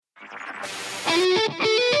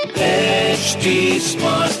HT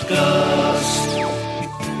Smartcast.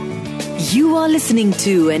 You are listening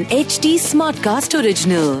to an HT Smartcast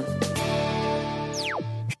original.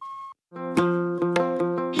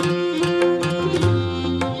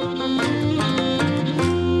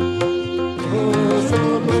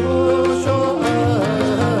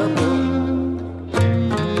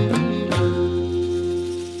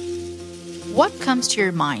 What comes to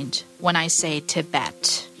your mind when I say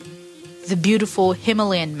Tibet? The beautiful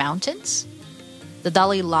Himalayan mountains? The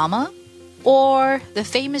Dalai Lama? Or the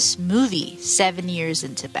famous movie 7 Years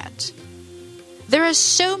in Tibet? There are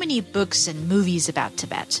so many books and movies about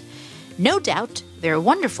Tibet. No doubt they're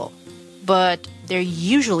wonderful, but they're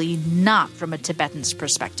usually not from a Tibetan's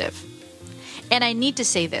perspective. And I need to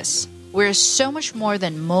say this, we're so much more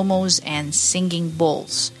than momos and singing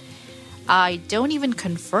bowls. I don't even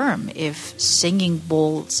confirm if singing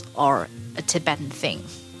bowls are a Tibetan thing.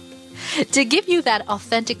 To give you that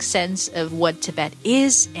authentic sense of what Tibet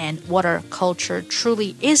is and what our culture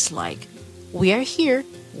truly is like, we are here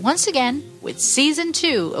once again with Season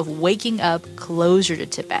 2 of Waking Up Closer to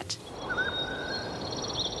Tibet.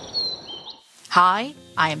 Hi,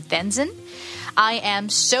 I am Tenzin. I am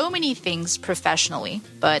so many things professionally,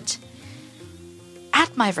 but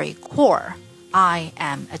at my very core, I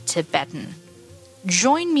am a Tibetan.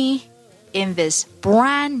 Join me in this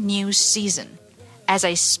brand new season as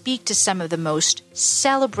I speak to some of the most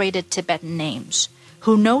celebrated Tibetan names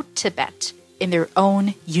who know Tibet in their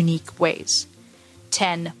own unique ways.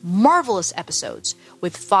 10 marvelous episodes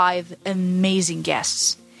with 5 amazing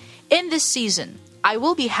guests. In this season, I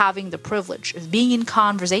will be having the privilege of being in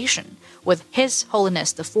conversation with His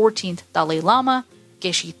Holiness the 14th Dalai Lama,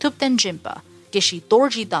 Geshe Thupten Jinpa, Geshe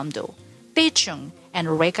Dorji Damdo, Taichung,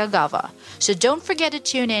 and Reka Gava. So don't forget to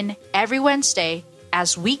tune in every Wednesday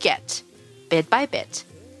as we get, bit by bit,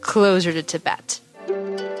 closer to Tibet.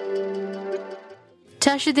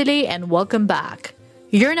 Tashidili and welcome back.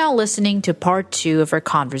 You're now listening to part 2 of our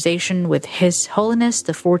conversation with His Holiness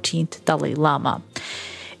the 14th Dalai Lama.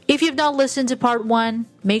 If you've not listened to part 1,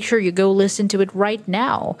 make sure you go listen to it right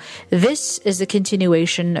now. This is the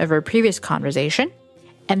continuation of our previous conversation.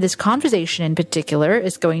 And this conversation in particular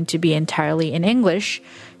is going to be entirely in English,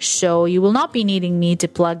 so you will not be needing me to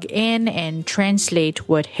plug in and translate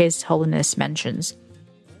what His Holiness mentions.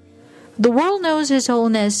 The world knows His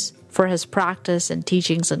Holiness for his practice and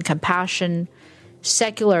teachings on compassion,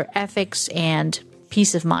 secular ethics, and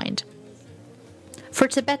peace of mind. For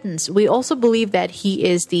Tibetans, we also believe that he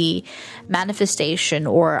is the manifestation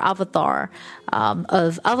or avatar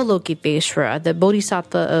of Avalokiteshvara, the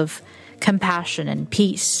Bodhisattva of compassion and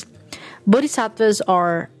peace. Bodhisattvas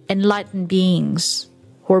are enlightened beings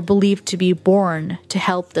who are believed to be born to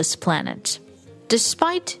help this planet.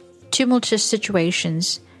 Despite tumultuous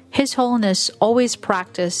situations, His Holiness always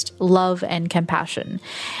practiced love and compassion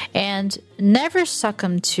and never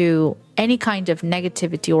succumbed to any kind of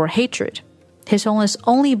negativity or hatred. His Holiness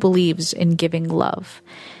only believes in giving love.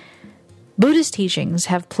 Buddhist teachings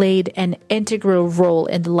have played an integral role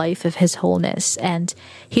in the life of His Holiness, and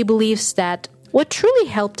he believes that what truly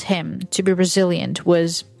helped him to be resilient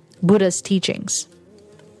was Buddha's teachings.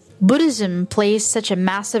 Buddhism plays such a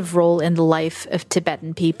massive role in the life of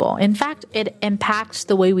Tibetan people. In fact, it impacts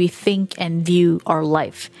the way we think and view our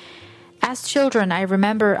life. As children, I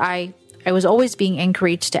remember I was always being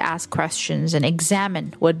encouraged to ask questions and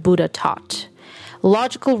examine what Buddha taught.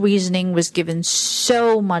 Logical reasoning was given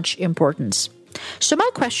so much importance. So my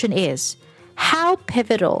question is, how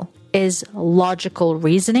pivotal is logical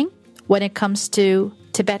reasoning when it comes to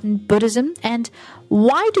Tibetan Buddhism, and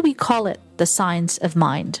why do we call it the science of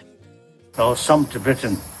mind? Now, some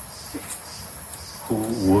Tibetan who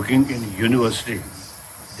working in university,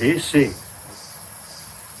 they say,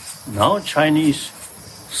 now Chinese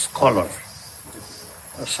scholar,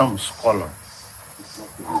 some scholar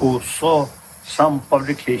who saw some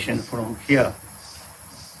publication from here,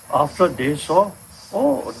 after they saw,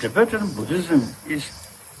 Tibetan Buddhism is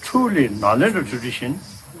truly knowledge tradition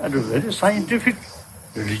and a very scientific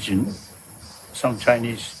religion. Some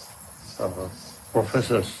Chinese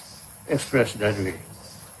professors expressed that way.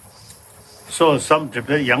 So some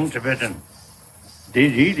young Tibetan, they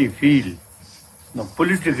really feel,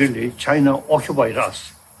 politically China occupied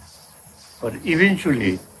us. But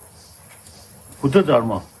eventually, Buddha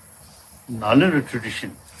Dharma, knowledge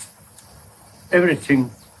tradition,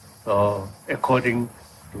 everything according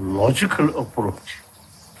to logical approach,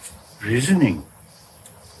 reasoning.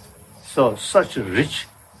 So such a rich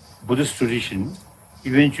Buddhist tradition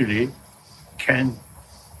eventually can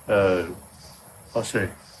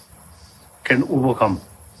overcome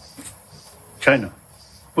China.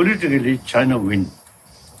 Politically, China win.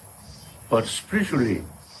 but spiritually,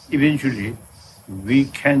 eventually, we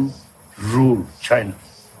can rule China.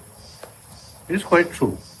 It is quite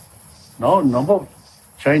true. Now, a number of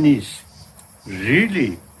Chinese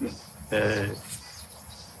really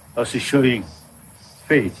are showing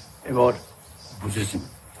faith about Buddhism,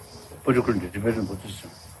 particularly Tibetan Buddhism.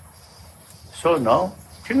 So now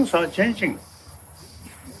things are changing.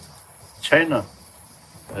 China,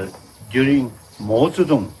 during Mao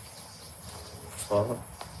Zedong,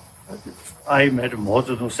 I met Mao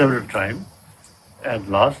Zedong several times, and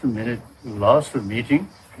last meeting,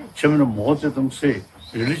 Chairman Mao Zedong said,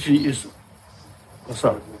 religion is what's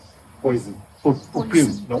that? Poison.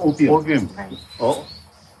 Opium. No, opium. Opium. Oh.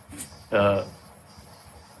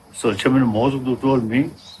 So Chairman Mao Zedong told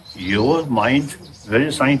me, your mind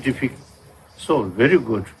very scientific, so very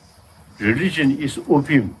good. Religion is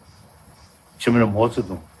opium. Chairman Mao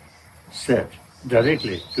Zedong said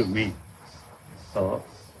directly to me.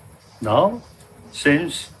 Now,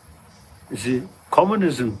 since you see,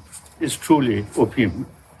 communism is truly opium,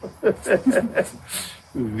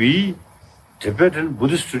 we, Tibetan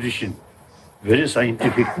Buddhist tradition, very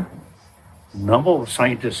scientific, number of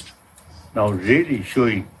scientists now really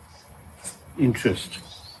showing interest,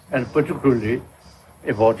 and particularly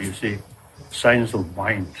about, you see, science of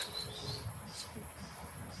mind.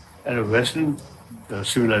 And Western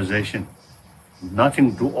civilization,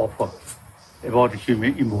 nothing to offer about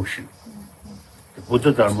human emotion. The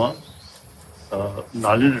Buddha Dharma,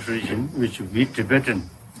 knowledge tradition, which we Tibetan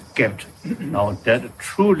kept, now that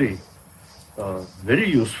truly very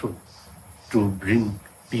useful to bring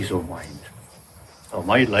peace of mind.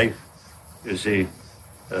 My life is a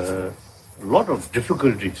lot of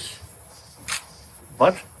difficulties,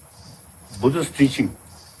 but Buddha's teaching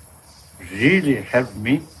really helped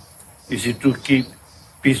me, to keep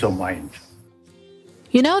peace of mind.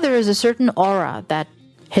 You know, there is a certain aura that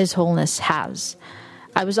His Holiness has.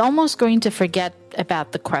 I was almost going to forget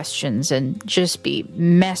about the questions and just be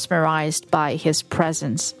mesmerized by his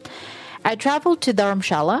presence. I traveled to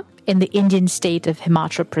Dharamshala in the Indian state of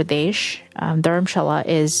Himachal Pradesh. Dharamshala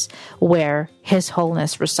is where His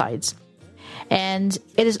Holiness resides. And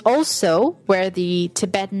it is also where the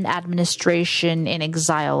Tibetan administration in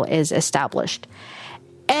exile is established.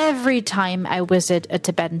 Every time I visit a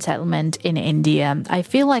Tibetan settlement in India, I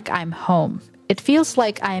feel like I'm home. It feels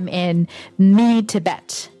like I'm in mini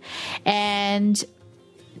Tibet. And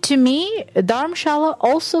to me, Dharamshala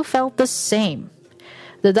also felt the same.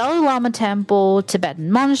 The Dalai Lama temple,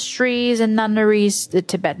 Tibetan monasteries and nunneries, the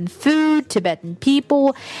Tibetan food, Tibetan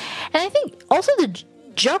people. And I think also the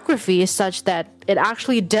geography is such that it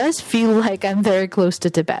actually does feel like I'm very close to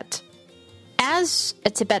Tibet. As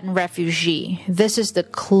a Tibetan refugee, this is the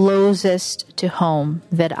closest to home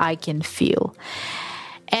that I can feel.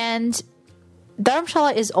 And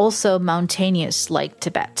Dharamshala is also mountainous like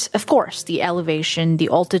Tibet. Of course, the elevation, the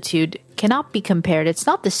altitude cannot be compared. It's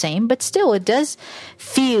not the same, but still it does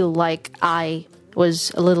feel like I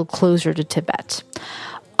was a little closer to Tibet.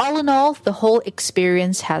 All in all, the whole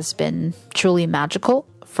experience has been truly magical.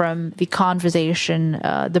 From the conversation,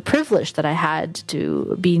 the privilege that I had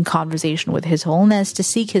to be in conversation with His Holiness, to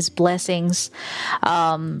seek his blessings,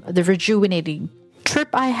 the rejuvenating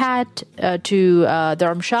trip I had to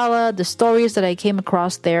Dharamshala, the stories that I came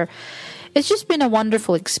across there. It's just been a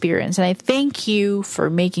wonderful experience, and I thank you for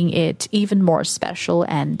making it even more special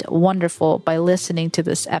and wonderful by listening to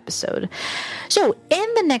this episode. So,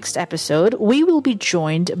 in the next episode, we will be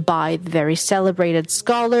joined by the very celebrated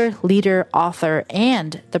scholar, leader, author,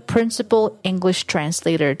 and the principal English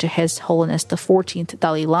translator to His Holiness the 14th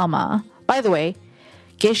Dalai Lama. By the way,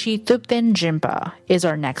 Geshe Thupten Jinpa is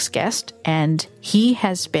our next guest, and he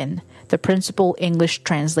has been the principal English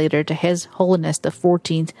translator to His Holiness the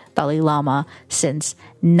 14th Dalai Lama since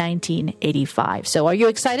 1985. So are you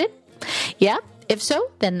excited? Yeah? If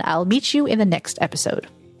so, then I'll meet you in the next episode.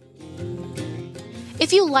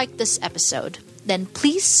 If you liked this episode, then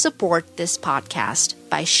please support this podcast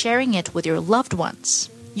by sharing it with your loved ones.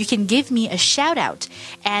 You can give me a shout out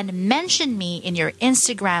and mention me in your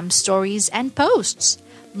Instagram stories and posts.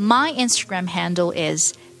 My Instagram handle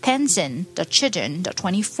is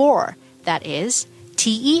tenzin.chidin.24. That is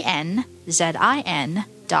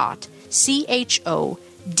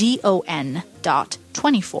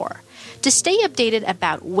TENZIN.CHODON.24. To stay updated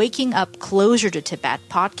about Waking Up Closer to Tibet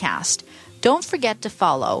podcast, don't forget to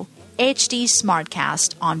follow HD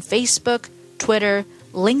Smartcast on Facebook, Twitter,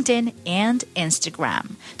 LinkedIn, and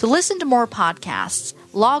Instagram. To listen to more podcasts,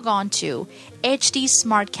 log on to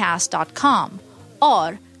hdsmartcast.com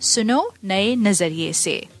और सुनो नए नजरिए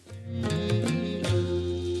से.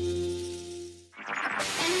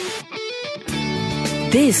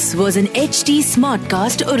 This was an HT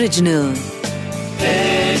Smartcast original.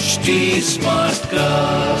 HT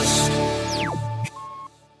Smartcast.